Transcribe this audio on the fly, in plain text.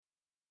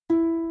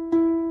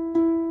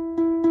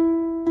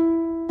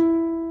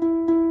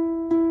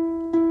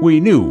We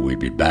knew we'd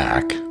be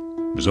back.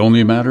 It was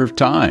only a matter of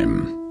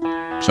time.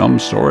 Some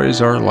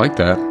stories are like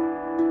that,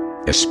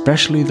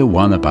 especially the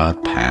one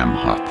about Pam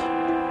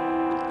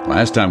Hupp.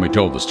 Last time we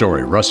told the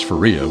story, Russ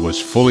Faria was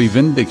fully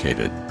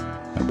vindicated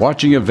and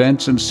watching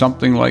events in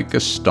something like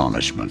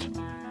astonishment.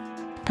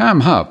 Pam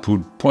Hupp,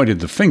 who'd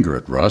pointed the finger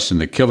at Russ in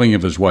the killing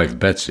of his wife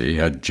Betsy,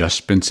 had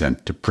just been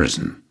sent to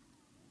prison.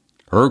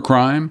 Her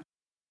crime?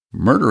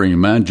 Murdering a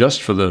man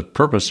just for the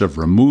purpose of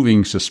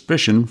removing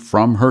suspicion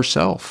from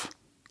herself.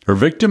 Her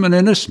victim, an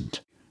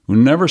innocent, who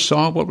never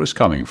saw what was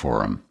coming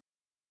for him.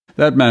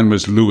 That man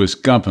was Louis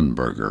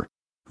Gumpenberger,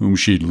 whom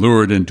she'd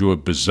lured into a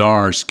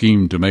bizarre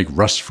scheme to make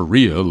Russ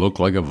Faria look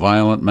like a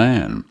violent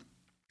man.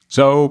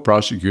 So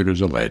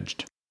prosecutors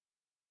alleged.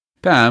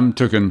 Pam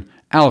took an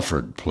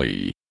Alford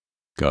plea,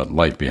 got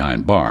life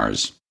behind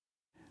bars.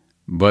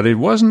 But it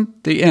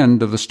wasn't the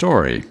end of the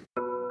story.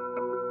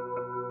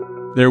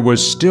 There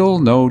was still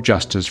no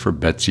justice for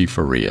Betsy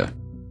Faria.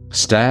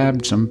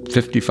 Stabbed some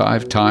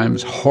 55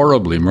 times,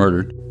 horribly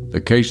murdered,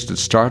 the case that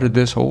started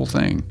this whole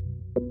thing.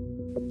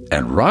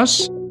 And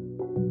Russ?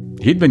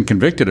 He'd been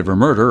convicted of her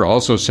murder,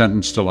 also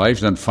sentenced to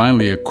life, then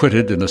finally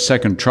acquitted in a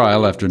second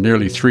trial after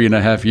nearly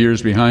 3.5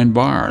 years behind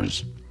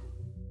bars.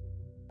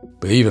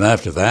 But even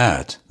after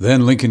that,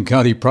 then Lincoln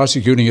County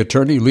prosecuting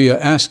attorney Leah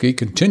Askey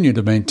continued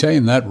to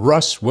maintain that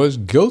Russ was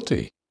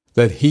guilty,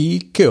 that he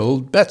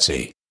killed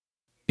Betsy.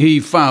 He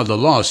filed a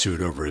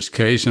lawsuit over his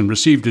case and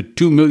received a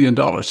 $2 million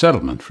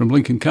settlement from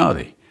Lincoln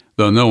County,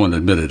 though no one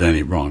admitted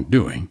any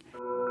wrongdoing.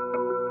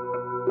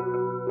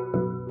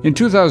 In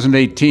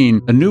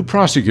 2018, a new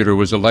prosecutor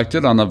was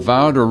elected on a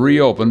vow to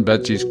reopen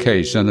Betsy's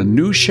case, and a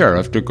new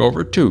sheriff took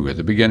over too at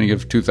the beginning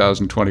of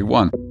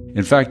 2021.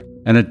 In fact,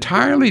 an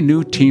entirely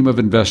new team of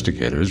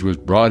investigators was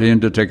brought in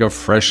to take a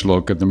fresh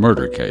look at the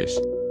murder case.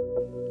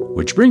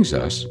 Which brings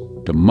us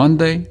to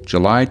Monday,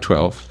 July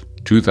 12th,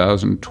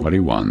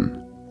 2021.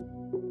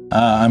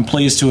 I'm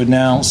pleased to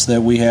announce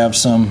that we have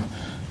some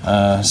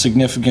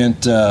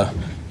significant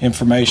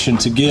information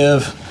to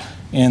give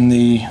in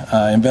the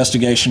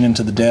investigation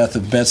into the death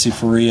of Betsy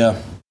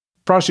Faria.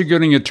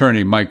 Prosecuting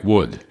attorney Mike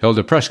Wood held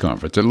a press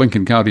conference at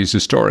Lincoln County's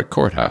historic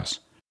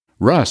courthouse.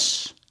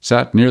 Russ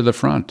sat near the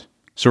front,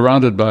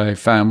 surrounded by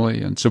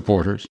family and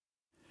supporters.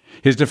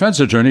 His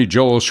defense attorney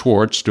Joel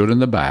Schwartz stood in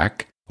the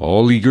back,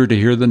 all eager to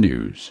hear the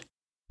news.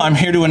 I'm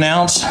here to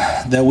announce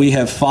that we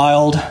have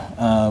filed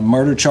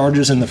murder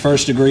charges in the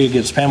first degree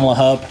against Pamela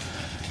Hupp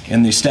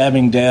in the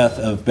stabbing death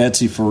of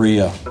Betsy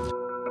Faria.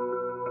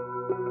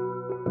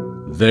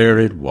 There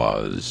it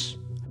was.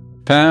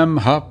 Pam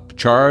Hupp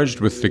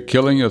charged with the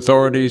killing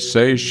authorities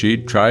say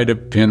she'd tried to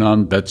pin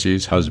on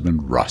Betsy's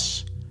husband,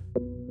 Russ.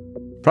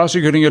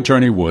 Prosecuting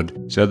attorney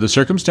Wood said the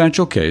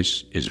circumstantial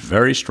case is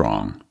very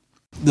strong.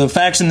 The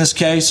facts in this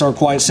case are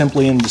quite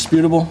simply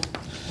indisputable.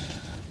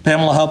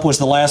 Pamela Hupp was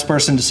the last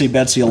person to see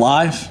Betsy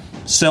alive.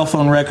 Cell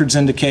phone records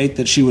indicate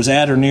that she was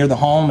at or near the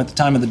home at the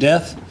time of the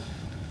death.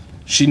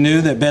 She knew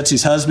that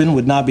Betsy's husband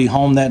would not be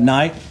home that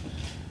night.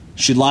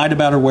 She lied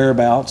about her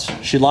whereabouts.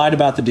 She lied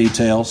about the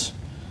details.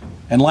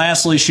 And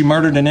lastly, she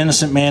murdered an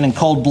innocent man in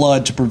cold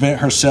blood to prevent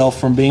herself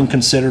from being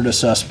considered a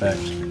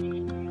suspect.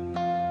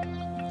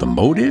 The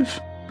motive?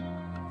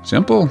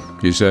 Simple,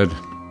 he said.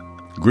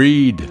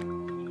 Greed,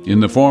 in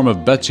the form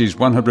of Betsy's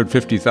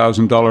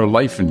 $150,000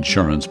 life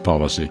insurance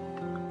policy,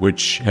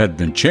 which had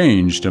been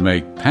changed to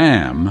make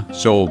Pam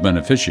sole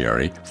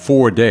beneficiary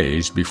 4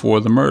 days before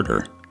the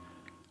murder.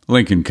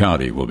 Lincoln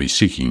County will be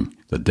seeking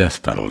the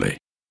death penalty.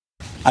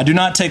 I do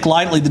not take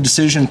lightly the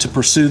decision to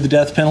pursue the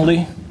death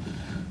penalty,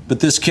 but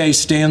this case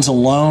stands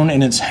alone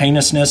in its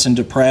heinousness and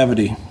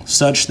depravity,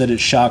 such that it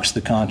shocks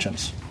the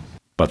conscience.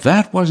 But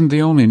that wasn't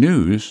the only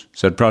news,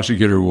 said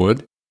Prosecutor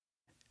Wood.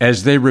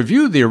 As they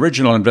reviewed the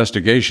original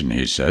investigation,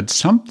 he said,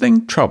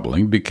 something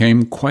troubling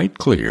became quite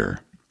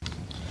clear.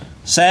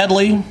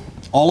 Sadly,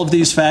 all of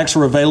these facts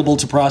were available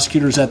to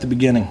prosecutors at the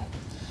beginning.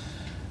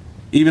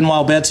 Even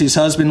while Betsy's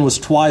husband was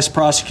twice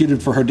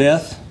prosecuted for her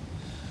death,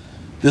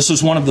 this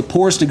was one of the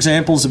poorest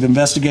examples of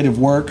investigative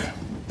work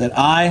that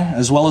I,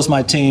 as well as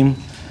my team,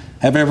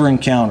 have ever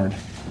encountered,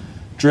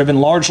 driven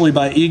largely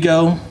by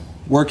ego,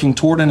 working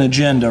toward an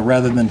agenda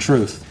rather than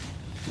truth.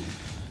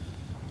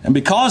 And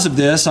because of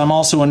this, I'm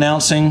also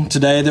announcing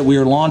today that we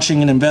are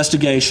launching an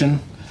investigation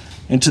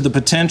into the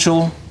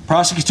potential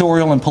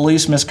prosecutorial and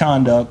police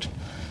misconduct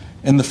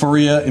in the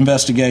Faria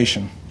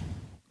investigation.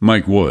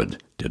 Mike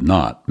Wood did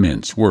not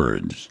mince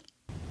words.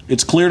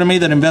 It's clear to me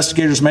that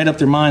investigators made up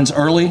their minds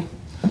early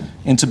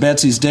into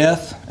Betsy's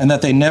death and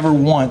that they never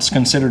once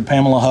considered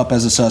Pamela Hupp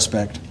as a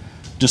suspect,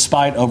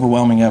 despite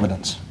overwhelming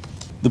evidence.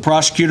 The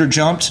prosecutor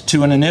jumped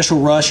to an initial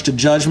rush to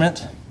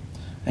judgment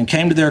and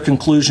came to their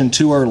conclusion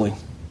too early.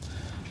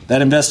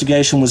 That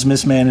investigation was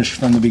mismanaged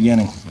from the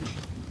beginning.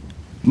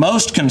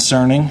 Most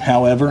concerning,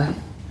 however,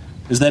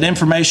 is that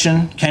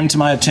information came to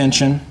my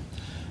attention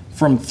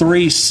from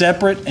 3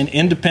 separate and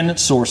independent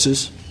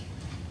sources,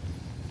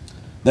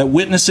 that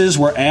witnesses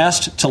were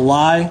asked to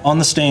lie on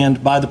the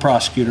stand by the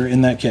prosecutor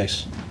in that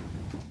case.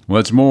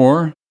 What's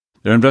more,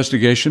 their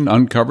investigation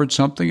uncovered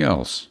something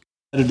else.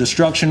 A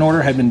destruction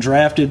order had been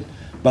drafted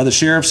by the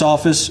sheriff's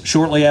office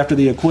shortly after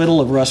the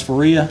acquittal of Russ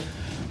Faria,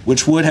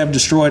 which would have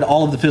destroyed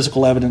all of the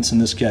physical evidence in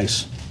this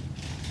case.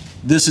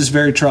 This is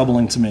very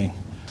troubling to me.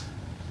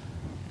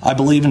 I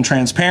believe in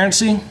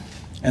transparency,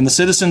 and the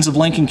citizens of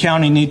Lincoln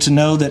County need to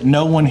know that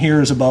no one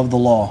here is above the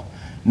law,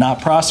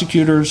 not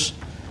prosecutors,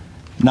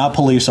 not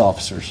police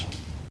officers.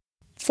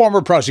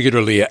 Former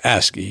prosecutor Leah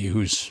Askey,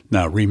 who's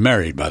now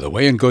remarried, by the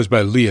way, and goes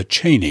by Leah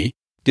Cheney,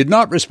 did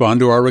not respond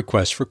to our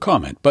request for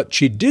comment, but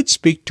she did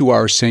speak to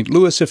our St.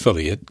 Louis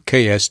affiliate,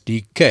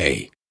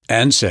 KSDK,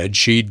 and said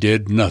she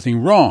did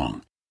nothing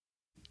wrong.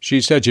 She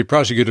said she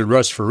prosecuted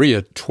Russ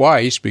Faria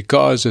twice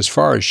because, as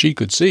far as she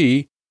could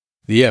see,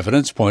 the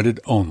evidence pointed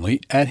only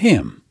at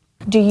him.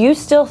 Do you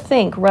still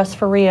think Russ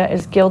Faria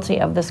is guilty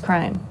of this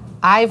crime?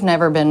 I've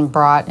never been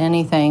brought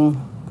anything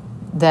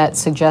that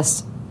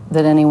suggests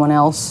that anyone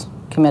else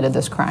committed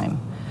this crime.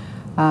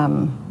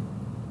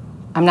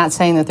 I'm not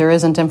saying that there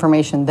isn't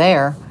information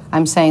there.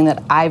 I'm saying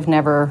that I've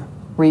never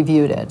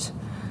reviewed it,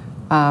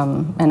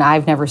 and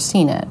I've never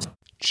seen it.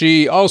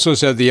 She also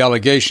said the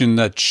allegation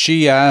that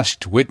she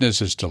asked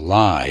witnesses to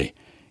lie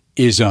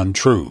is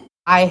untrue.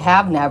 I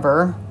have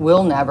never,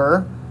 will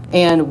never,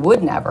 and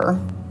would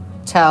never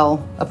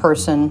tell a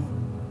person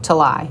to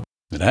lie.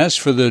 And as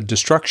for the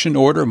destruction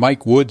order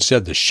Mike Wood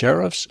said the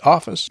sheriff's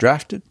office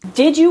drafted?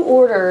 Did you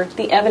order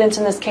the evidence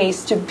in this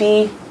case to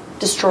be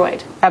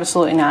destroyed?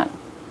 Absolutely not.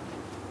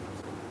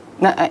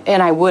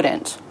 And I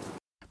wouldn't.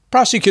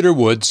 Prosecutor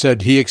Wood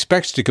said he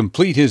expects to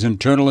complete his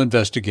internal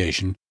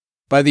investigation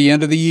by the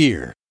end of the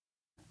year.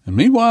 And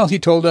meanwhile, he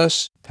told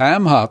us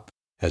Pam Hupp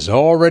has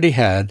already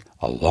had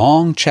a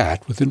long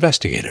chat with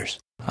investigators.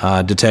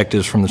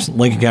 Detectives from the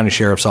Lincoln County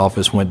Sheriff's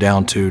Office went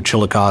down to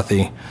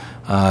Chillicothe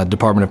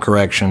Department of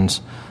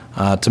Corrections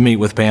to meet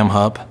with Pam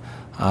Hupp,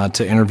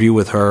 to interview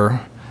with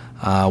her.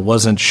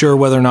 Wasn't sure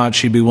whether or not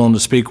she'd be willing to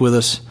speak with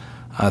us.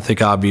 I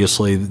think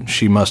obviously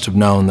she must have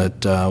known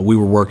that we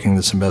were working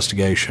this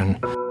investigation.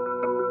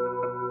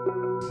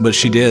 But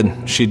she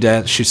did.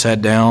 She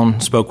sat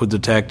down, spoke with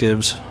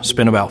detectives,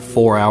 spent about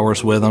 4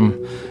 hours with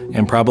them,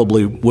 and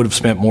probably would have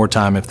spent more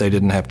time if they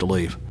didn't have to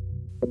leave.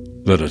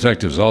 The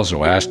detectives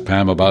also asked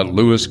Pam about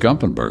Louis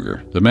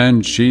Gumpenberger, the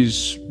man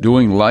she's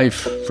doing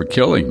life for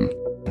killing.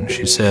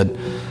 She said,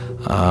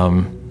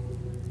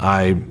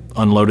 I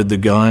unloaded the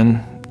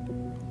gun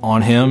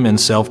on him in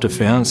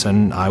self-defense,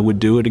 and I would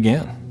do it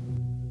again.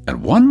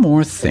 And one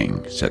more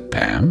thing, said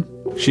Pam.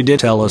 She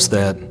did tell us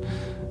that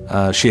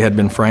she had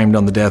been framed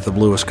on the death of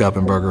Louis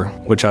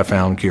Gumpenberger, which I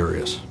found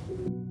curious.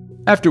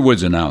 After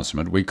Wood's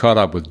announcement, we caught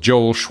up with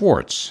Joel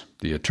Schwartz,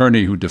 the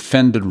attorney who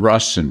defended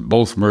Russ in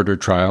both murder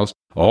trials.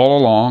 All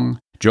along,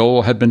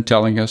 Joel had been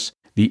telling us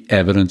the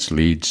evidence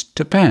leads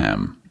to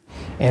Pam.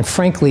 And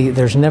frankly,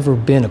 there's never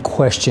been a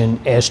question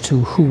as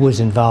to who was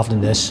involved in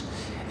this,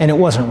 and it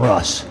wasn't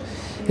Russ.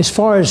 As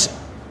far as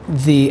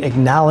the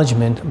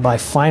acknowledgement by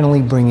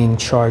finally bringing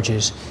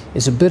charges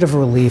is a bit of a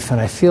relief, and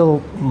I feel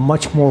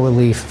much more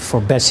relief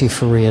for Betsy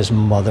Faria's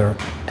mother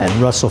and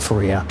Russell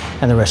Faria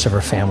and the rest of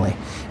her family.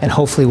 And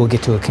hopefully we'll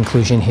get to a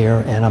conclusion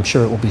here, and I'm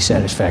sure it will be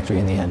satisfactory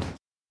in the end.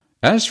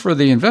 As for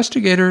the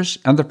investigators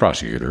and the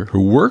prosecutor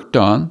who worked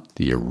on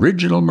the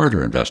original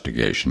murder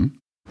investigation,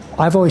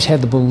 I've always had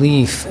the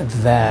belief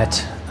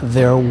that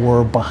there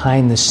were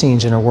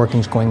behind-the-scenes inner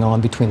workings going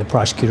on between the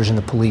prosecutors and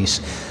the police.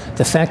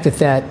 The fact that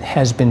that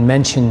has been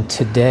mentioned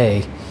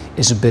today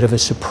is a bit of a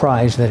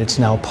surprise that it's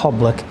now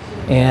public,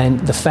 and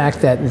the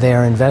fact that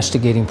they're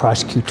investigating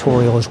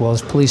prosecutorial as well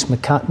as police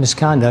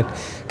misconduct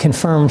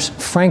confirms,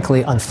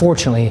 frankly,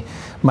 unfortunately,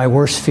 my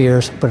worst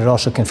fears, but it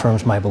also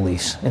confirms my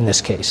beliefs in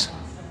this case.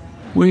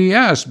 we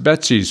asked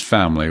Betsy's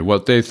family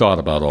what they thought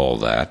about all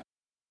that.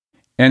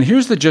 And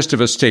here's the gist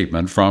of a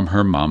statement from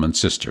her mom and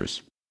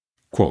sisters.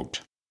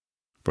 Quote,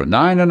 "For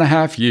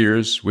 9.5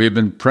 years, we have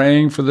been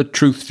praying for the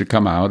truth to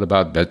come out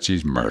about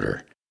Betsy's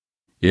murder.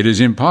 It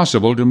is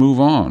impossible to move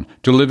on,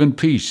 to live in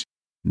peace,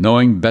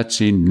 knowing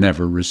Betsy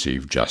never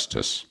received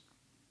justice."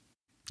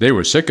 They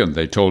were sickened,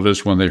 they told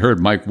us, when they heard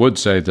Mike Wood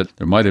say that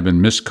there might have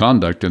been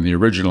misconduct in the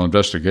original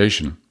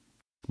investigation,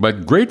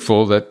 but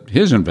grateful that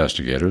his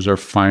investigators are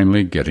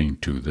finally getting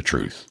to the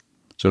truth.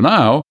 So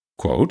now,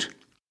 quote,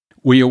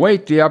 "We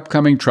await the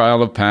upcoming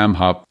trial of Pam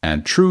Hupp,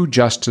 and true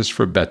justice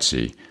for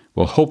Betsy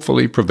will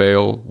hopefully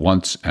prevail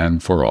once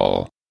and for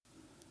all."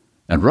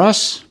 And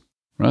Russ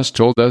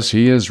told us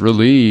he is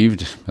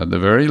relieved, at the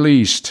very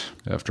least,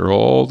 after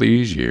all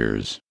these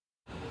years.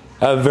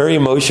 Very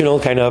emotional,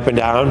 kind of up and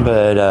down,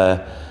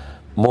 but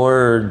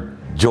more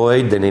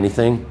joy than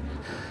anything.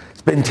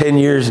 It's been 10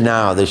 years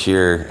now this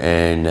year,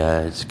 and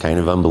it's kind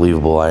of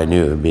unbelievable. I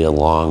knew it would be a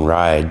long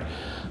ride,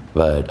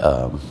 but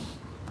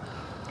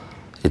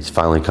it's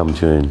finally coming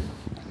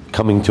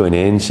to an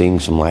end, seeing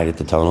some light at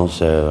the tunnel,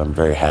 so I'm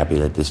very happy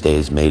that this day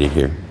has made it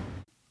here.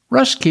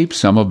 Russ keeps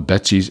some of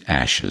Betsy's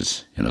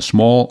ashes in a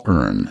small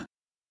urn,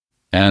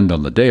 and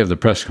on the day of the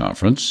press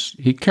conference,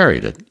 he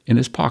carried it in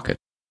his pocket.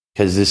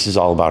 Because this is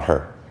all about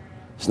her.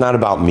 It's not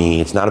about me.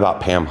 It's not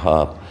about Pam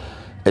Hupp.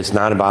 It's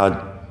not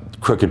about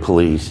crooked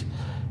police.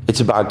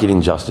 It's about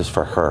getting justice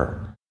for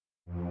her.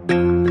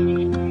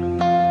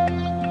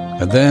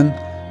 And then,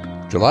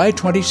 July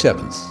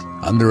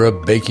 27th, under a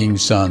baking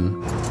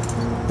sun,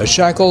 the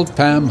shackled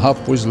Pam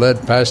Hupp was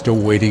led past a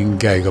waiting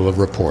gaggle of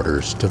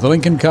reporters to the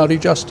Lincoln County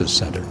Justice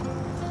Center.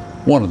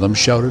 One of them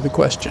shouted a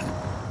question.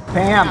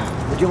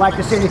 Pam, would you like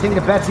to say anything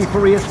to Betsy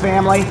Faria's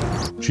family?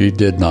 She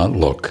did not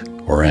look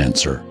or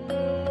answer.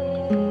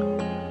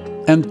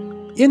 And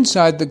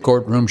inside the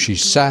courtroom, she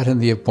sat in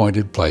the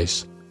appointed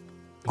place,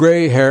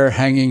 gray hair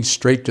hanging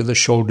straight to the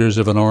shoulders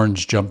of an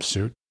orange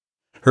jumpsuit.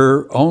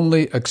 Her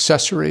only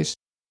accessories,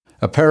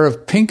 a pair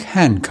of pink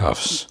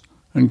handcuffs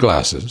and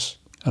glasses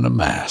and a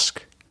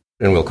mask.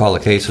 And we'll call the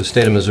case of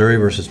State of Missouri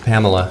versus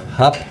Pamela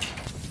Hupp.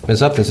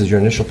 Ms. Hupp, this is your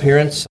initial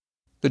appearance.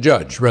 The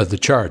judge read the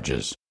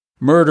charges.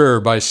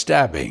 Murder by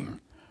stabbing.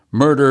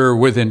 Murder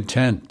with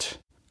intent.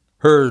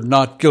 Her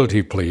not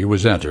guilty plea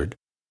was entered,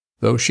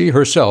 though she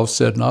herself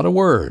said not a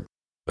word,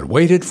 but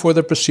waited for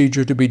the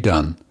procedure to be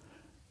done,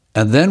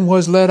 and then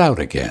was let out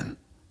again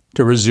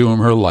to resume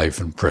her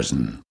life in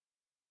prison.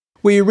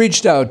 We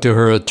reached out to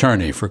her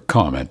attorney for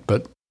comment,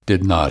 but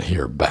did not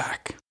hear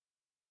back.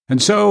 And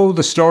so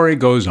the story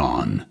goes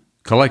on,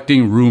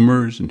 collecting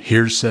rumors and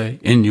hearsay,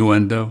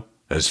 innuendo,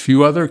 as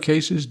few other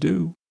cases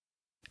do.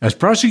 As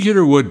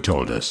Prosecutor Wood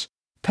told us,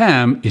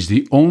 Pam is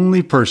the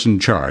only person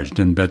charged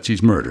in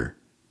Betsy's murder.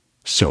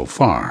 So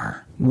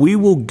far. We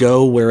will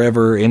go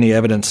wherever any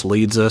evidence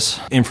leads us.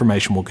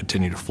 Information will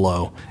continue to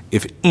flow.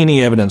 If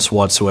any evidence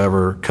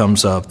whatsoever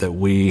comes up that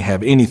we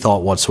have any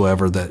thought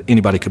whatsoever that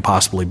anybody could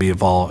possibly be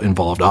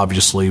involved,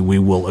 obviously we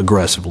will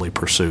aggressively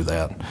pursue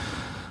that.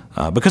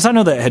 Because I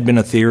know that had been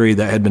a theory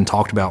that had been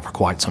talked about for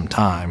quite some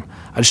time.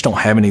 I just don't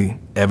have any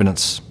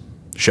evidence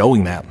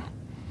showing that.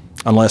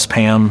 Unless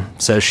Pam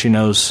says she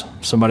knows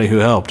somebody who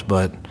helped,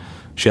 but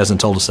she hasn't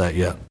told us that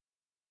yet.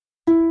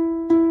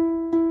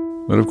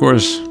 But of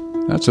course,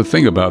 that's the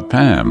thing about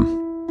Pam.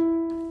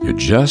 You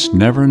just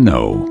never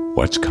know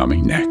what's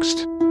coming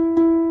next.